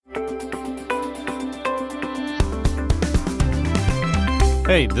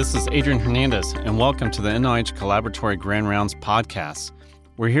Hey, this is Adrian Hernandez, and welcome to the NIH Collaboratory Grand Rounds podcast.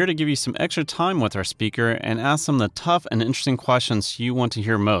 We're here to give you some extra time with our speaker and ask them the tough and interesting questions you want to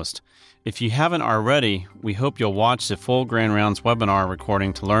hear most. If you haven't already, we hope you'll watch the full Grand Rounds webinar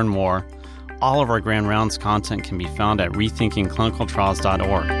recording to learn more. All of our Grand Rounds content can be found at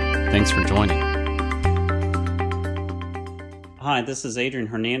rethinkingclinicaltrials.org. Thanks for joining. Hi, this is Adrian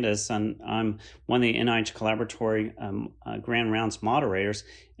Hernandez, and I'm one of the NIH Collaboratory Grand Rounds moderators.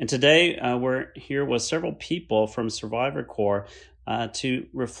 And today we're here with several people from Survivor Corps to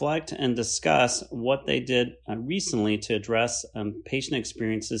reflect and discuss what they did recently to address patient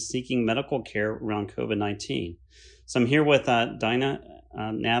experiences seeking medical care around COVID-19. So I'm here with Diana,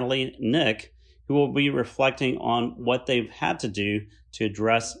 Natalie, Nick, who will be reflecting on what they've had to do to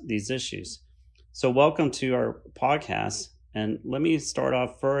address these issues. So welcome to our podcast. And let me start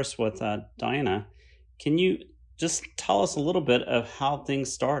off first with Diana. Can you just tell us a little bit of how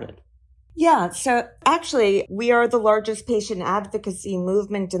things started? Yeah, so actually, we are the largest patient advocacy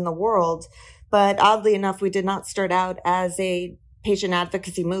movement in the world, but oddly enough, we did not start out as a patient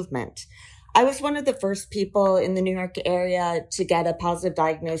advocacy movement. I was one of the first people in the New York area to get a positive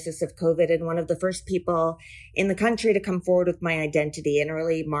diagnosis of COVID and one of the first people in the country to come forward with my identity in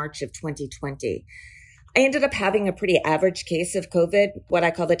early March of 2020. I ended up having a pretty average case of COVID, what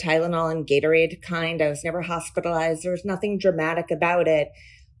I call the Tylenol and Gatorade kind. I was never hospitalized. There was nothing dramatic about it.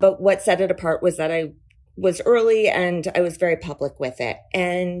 But what set it apart was that I was early and I was very public with it.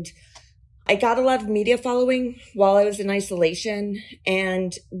 And I got a lot of media following while I was in isolation.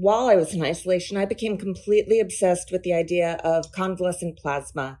 And while I was in isolation, I became completely obsessed with the idea of convalescent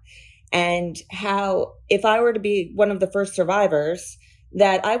plasma and how if I were to be one of the first survivors,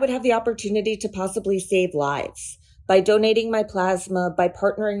 that I would have the opportunity to possibly save lives by donating my plasma, by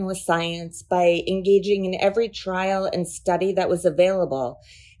partnering with science, by engaging in every trial and study that was available.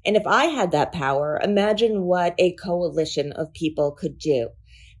 And if I had that power, imagine what a coalition of people could do.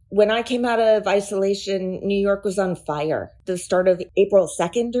 When I came out of isolation, New York was on fire. The start of April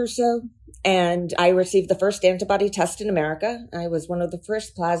 2nd or so, and I received the first antibody test in America. I was one of the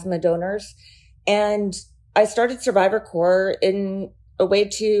first plasma donors, and I started Survivor Corps in a way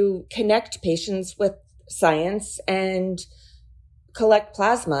to connect patients with science and collect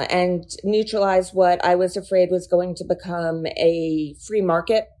plasma and neutralize what I was afraid was going to become a free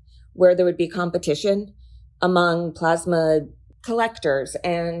market where there would be competition among plasma collectors.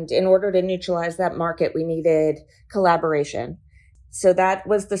 And in order to neutralize that market, we needed collaboration. So that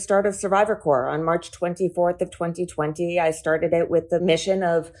was the start of Survivor Corps. On March 24th of 2020, I started it with the mission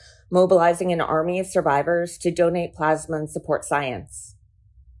of mobilizing an army of survivors to donate plasma and support science.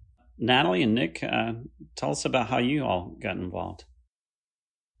 Natalie and Nick, tell us about how you all got involved.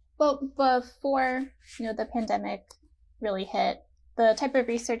 Well, before the pandemic really hit, the type of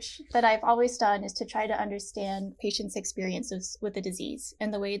research that I've always done is to try to understand patients' experiences with the disease.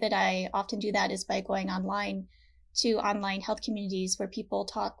 And the way that I often do that is by going online to online health communities where people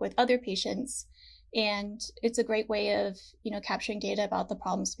talk with other patients. And it's a great way of, capturing data about the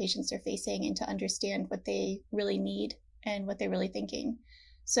problems patients are facing and to understand what they really need and what they're really thinking.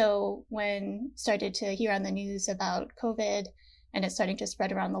 So when started to hear on the news about COVID and it's starting to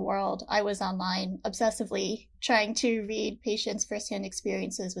spread around the world, I was online obsessively trying to read patients' firsthand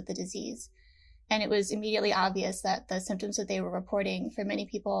experiences with the disease. And it was immediately obvious that the symptoms that they were reporting, for many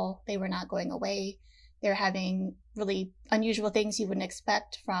people, they were not going away. They're having really unusual things you wouldn't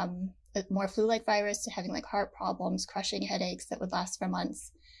expect, from a more flu-like virus to having like heart problems, crushing headaches that would last for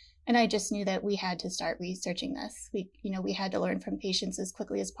months. And I just knew that we had to start researching this. We had to learn from patients as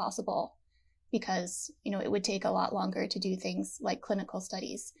quickly as possible because, it would take a lot longer to do things like clinical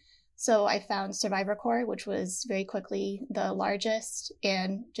studies. So I found Survivor Corps, which was very quickly the largest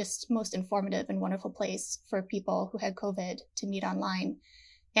and just most informative and wonderful place for people who had COVID to meet online.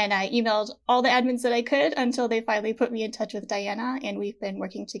 And I emailed all the admins that I could until they finally put me in touch with Diana, and we've been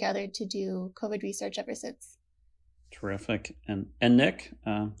working together to do COVID research ever since. Terrific. And Nick,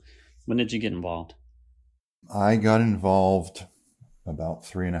 when did you get involved? I got involved about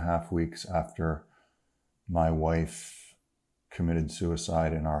 3.5 weeks after my wife committed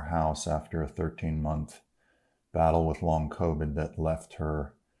suicide in our house after a 13-month battle with long COVID that left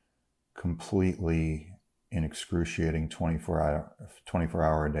her completely in excruciating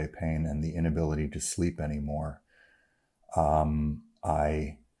 24-hour a day pain and the inability to sleep anymore.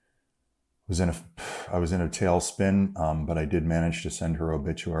 I was in a tailspin, but I did manage to send her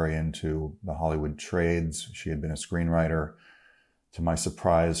obituary into the Hollywood trades. She had been a screenwriter. To my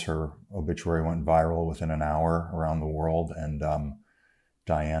surprise, her obituary went viral within an hour around the world, and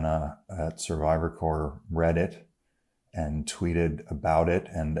Diana at Survivor Corps read it and tweeted about it.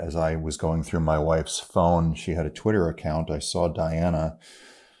 And as I was going through my wife's phone, she had a Twitter account. I saw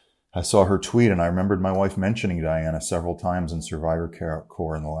her tweet, and I remembered my wife mentioning Diana several times in Survivor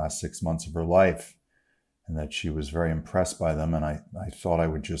Corps in the last 6 months of her life, and that she was very impressed by them. And I thought I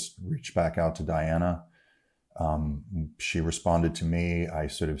would just reach back out to Diana. She responded to me. I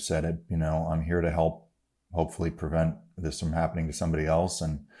sort of said, I'm here to help hopefully prevent this from happening to somebody else.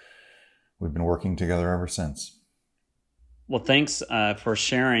 And we've been working together ever since. Well, thanks for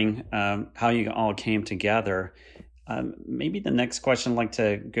sharing how you all came together. Maybe the next question I'd like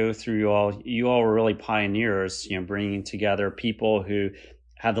to go through you all. You all were really pioneers, bringing together people who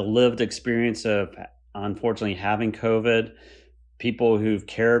have the lived experience of unfortunately having COVID, people who've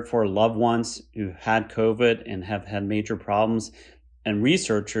cared for loved ones who had COVID and have had major problems, and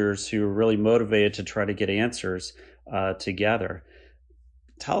researchers who are really motivated to try to get answers together.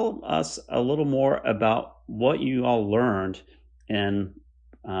 Tell us a little more about what you all learned in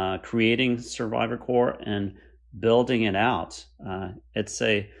creating Survivor Corps and building it out. It's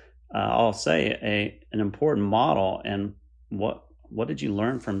an important model. And what did you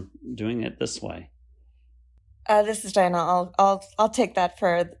learn from doing it this way? This is Diana. I'll take that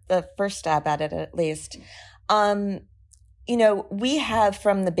for the first stab at it, at least. We have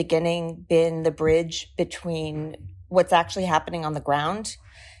from the beginning been the bridge between what's actually happening on the ground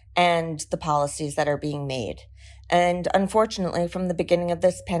and the policies that are being made. And unfortunately, from the beginning of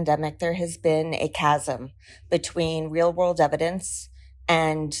this pandemic, there has been a chasm between real world evidence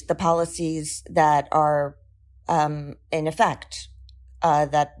and the policies that are in effect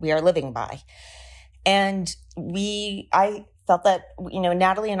that we are living by. And I felt that,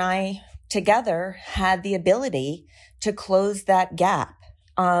 Natalie and I together had the ability to close that gap.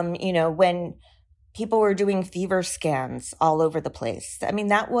 When people were doing fever scans all over the place. I mean,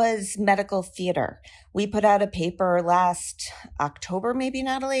 that was medical theater. We put out a paper last October, maybe,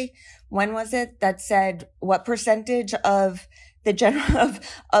 Natalie? When was it? That said, what percentage of the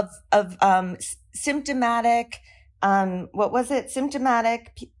symptomatic,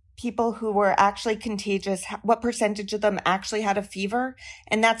 symptomatic people who were actually contagious, what percentage of them actually had a fever?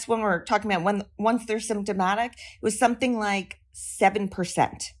 And that's when we're talking about once they're symptomatic, it was something like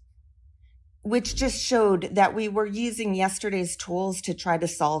 7%. Which just showed that we were using yesterday's tools to try to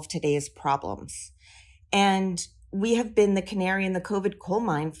solve today's problems. And we have been the canary in the COVID coal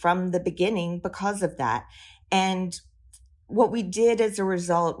mine from the beginning because of that. And what we did as a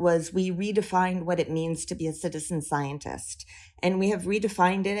result was we redefined what it means to be a citizen scientist. And we have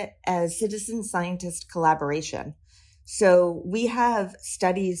redefined it as citizen scientist collaboration. So we have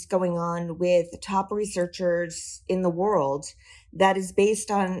studies going on with top researchers in the world that is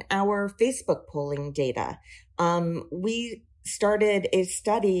based on our Facebook polling data. We started a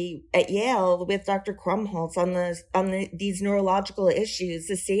study at Yale with Dr. Krumholtz on these neurological issues,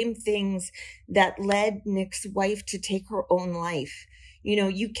 the same things that led Nick's wife to take her own life.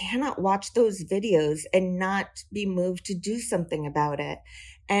 You cannot watch those videos and not be moved to do something about it.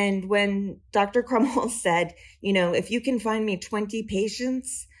 And when Dr. Krumholtz said, if you can find me 20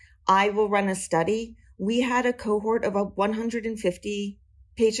 patients, I will run a study. We had a cohort of 150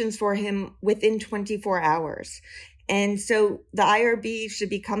 patients for him within 24 hours. And so the IRB should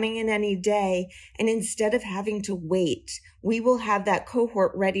be coming in any day. And instead of having to wait, we will have that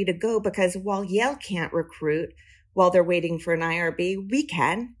cohort ready to go, because while Yale can't recruit while they're waiting for an IRB, we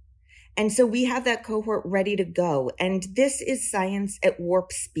can. And so we have that cohort ready to go. And this is science at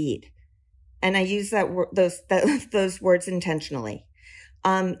warp speed. And I use those words intentionally.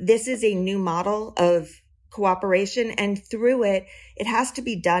 This is a new model of cooperation, and through it has to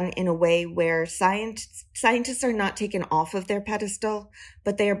be done in a way where scientists are not taken off of their pedestal,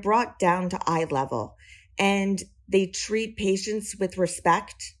 but they are brought down to eye level, and they treat patients with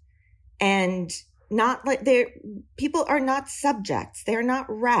respect, and not like people are not subjects. They're not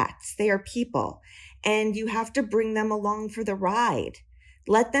rats. They are people, and you have to bring them along for the ride.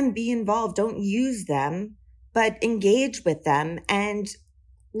 Let them be involved. Don't use them, but engage with them and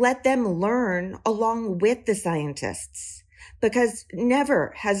let them learn along with the scientists, because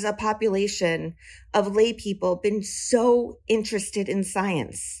never has a population of lay people been so interested in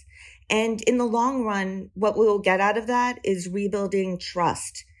science. And in the long run, what we will get out of that is rebuilding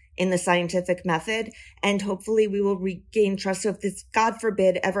trust in the scientific method. And hopefully we will regain trust. So if this, God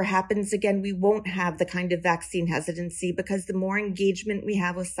forbid, ever happens again, we won't have the kind of vaccine hesitancy, because the more engagement we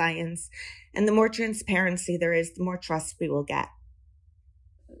have with science and the more transparency there is, the more trust we will get.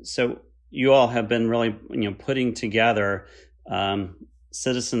 So you all have been really, putting together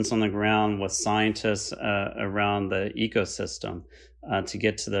citizens on the ground with scientists around the ecosystem to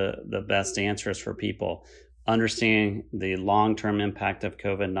get to the best answers for people. understanding the long-term impact of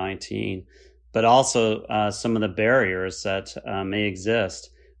COVID-19, but also some of the barriers that may exist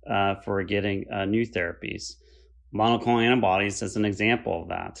for getting new therapies. Monoclonal antibodies is an example of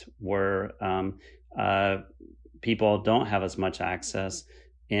that, where people don't have as much access,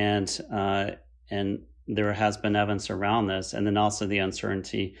 and there has been evidence around this, and then also the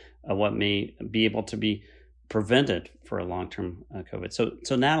uncertainty of what may be able to be prevented for a long-term COVID.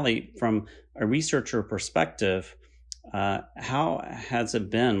 So Natalie, from a researcher perspective, how has it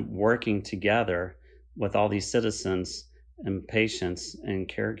been working together with all these citizens and patients and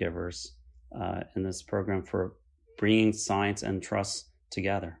caregivers in this program for bringing science and trust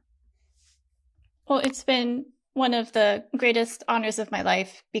together? Well, it's been one of the greatest honors of my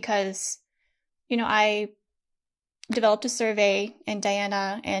life because, I developed a survey, and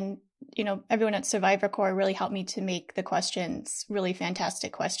Diana and, everyone at Survivor Corps really helped me to make the questions really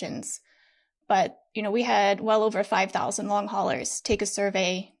fantastic questions. But, we had well over 5,000 long haulers take a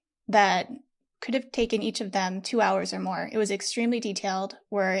survey that could have taken each of them 2 hours or more. It was extremely detailed.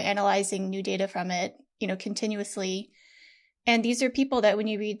 We're analyzing new data from it, continuously. And these are people that when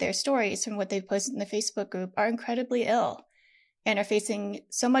you read their stories from what they've posted in the Facebook group are incredibly ill and are facing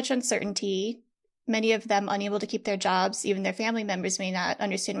so much uncertainty, many of them unable to keep their jobs. Even their family members may not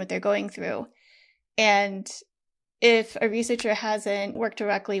understand what they're going through. And if a researcher hasn't worked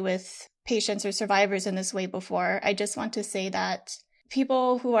directly with patients or survivors in this way before, I just want to say that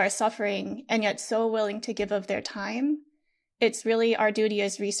people who are suffering and yet so willing to give of their time, it's really our duty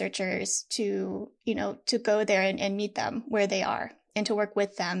as researchers to go there and meet them where they are and to work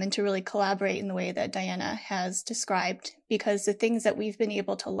with them and to really collaborate in the way that Diana has described, because the things that we've been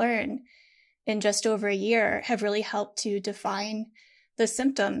able to learn in just over a year have really helped to define the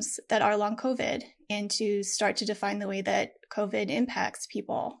symptoms that are long COVID and to start to define the way that COVID impacts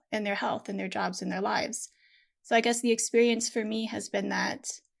people and their health and their jobs and their lives. So I guess the experience for me has been that,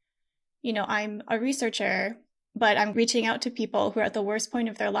 I'm a researcher, but I'm reaching out to people who are at the worst point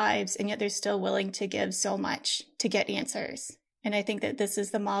of their lives, and yet they're still willing to give so much to get answers. And I think that this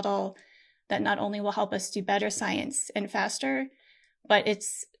is the model that not only will help us do better science and faster, but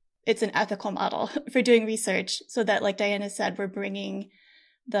it's an ethical model for doing research so that, like Diana said, we're bringing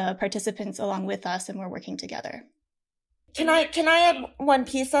the participants along with us and we're working together. Can I add one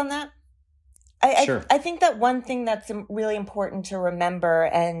piece on that? Sure. I think that one thing that's really important to remember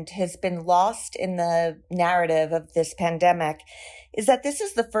and has been lost in the narrative of this pandemic is that this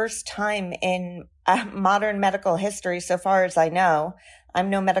is the first time in modern medical history, so far as I know,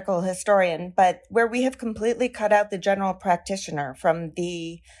 I'm no medical historian, but where we have completely cut out the general practitioner from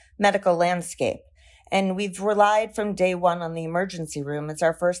the medical landscape. And we've relied from day one on the emergency room as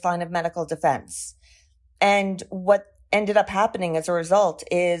our first line of medical defense. And what ended up happening as a result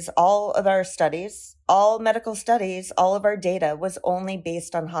is all of our studies, all medical studies, all of our data was only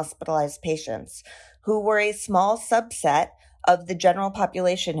based on hospitalized patients who were a small subset of the general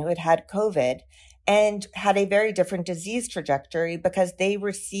population who had had COVID and had a very different disease trajectory because they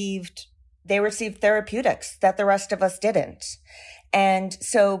received therapeutics that the rest of us didn't. And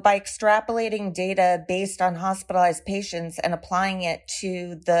so by extrapolating data based on hospitalized patients and applying it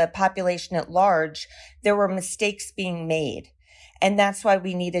to the population at large, there were mistakes being made. And that's why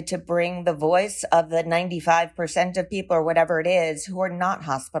we needed to bring the voice of the 95% of people or whatever it is who are not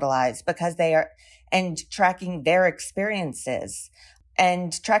hospitalized because they are, and tracking their experiences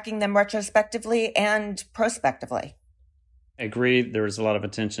and tracking them retrospectively and prospectively. I agree. There was a lot of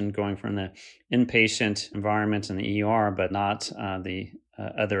attention going from the inpatient environment in the ER, but not the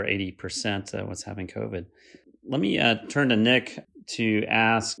other 80% that was having COVID. Let me turn to Nick to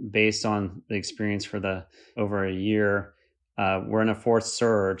ask, based on the experience for the over a year, we're in a fourth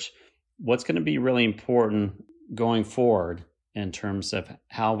surge. What's going to be really important going forward in terms of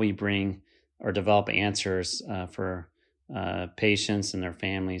how we bring or develop answers for patients and their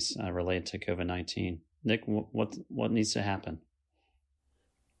families related to COVID-19? Nick, what needs to happen?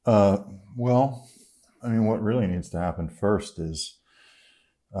 Well, what really needs to happen first is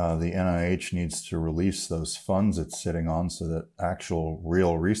the NIH needs to release those funds it's sitting on so that actual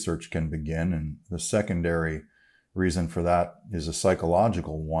real research can begin. And the secondary reason for that is a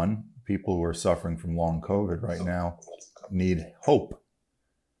psychological one. People who are suffering from long COVID right now need hope.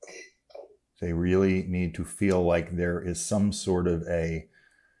 They really need to feel like there is some sort of a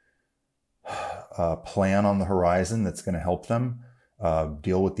plan on the horizon that's going to help them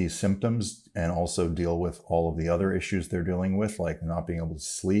deal with these symptoms and also deal with all of the other issues they're dealing with, like not being able to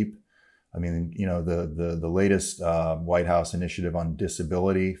sleep. The latest White House initiative on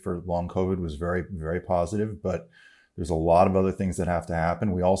disability for long COVID was very, very positive, but there's a lot of other things that have to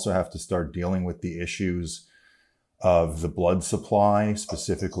happen. We also have to start dealing with the issues of the blood supply,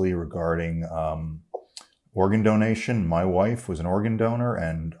 specifically regarding organ donation. My wife was an organ donor,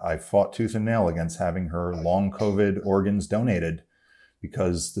 and I fought tooth and nail against having her long COVID organs donated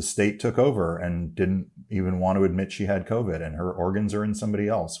because the state took over and didn't even want to admit she had COVID, and her organs are in somebody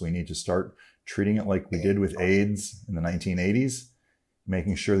else. We need to start treating it like we did with AIDS in the 1980s,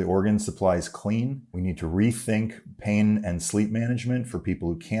 making sure the organ supply is clean. We need to rethink pain and sleep management for people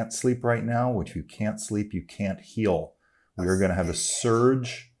who can't sleep right now, which if you can't sleep, you can't heal. We are going to have a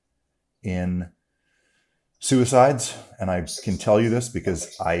surge in suicides. And I can tell you this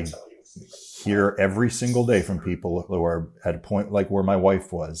because I hear every single day from people who are at a point like where my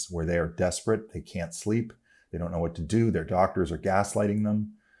wife was, where they are desperate. They can't sleep. They don't know what to do. Their doctors are gaslighting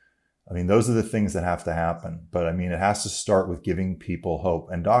them. I mean, those are the things that have to happen. But I mean, it has to start with giving people hope.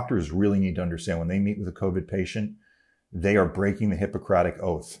 And doctors really need to understand when they meet with a COVID patient, they are breaking the Hippocratic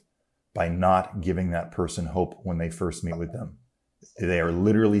Oath by not giving that person hope when they first meet with them. They are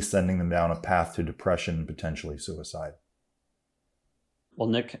literally sending them down a path to depression and potentially suicide. Well,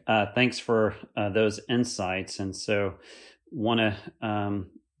 Nick, thanks for those insights. And so want to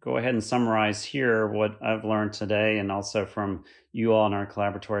go ahead and summarize here what I've learned today, and also from you all in our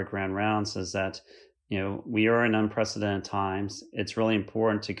collaboratory Grand Rounds, is that, we are in unprecedented times. It's really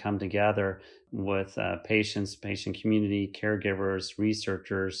important to come together with patients, patient community, caregivers,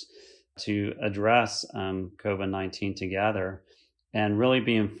 researchers to address COVID-19 together and really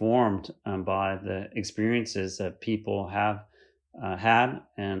be informed by the experiences that people have had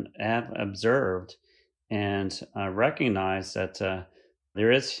and have observed, and recognize that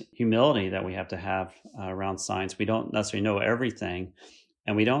there is humility that we have to have around science. We don't necessarily know everything,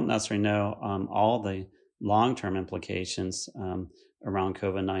 and we don't necessarily know all the long-term implications around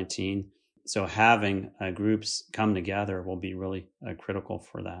COVID-19. So having groups come together will be really critical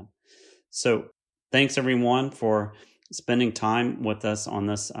for that. So thanks everyone for spending time with us on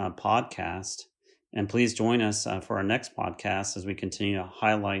this podcast. And please join us for our next podcast as we continue to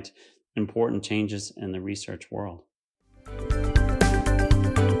highlight important changes in the research world.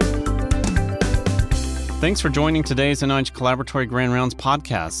 Thanks for joining today's NIH Collaboratory Grand Rounds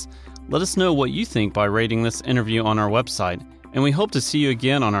podcast. Let us know what you think by rating this interview on our website, and we hope to see you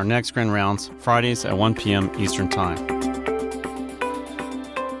again on our next Grand Rounds, Fridays at 1 p.m. Eastern Time.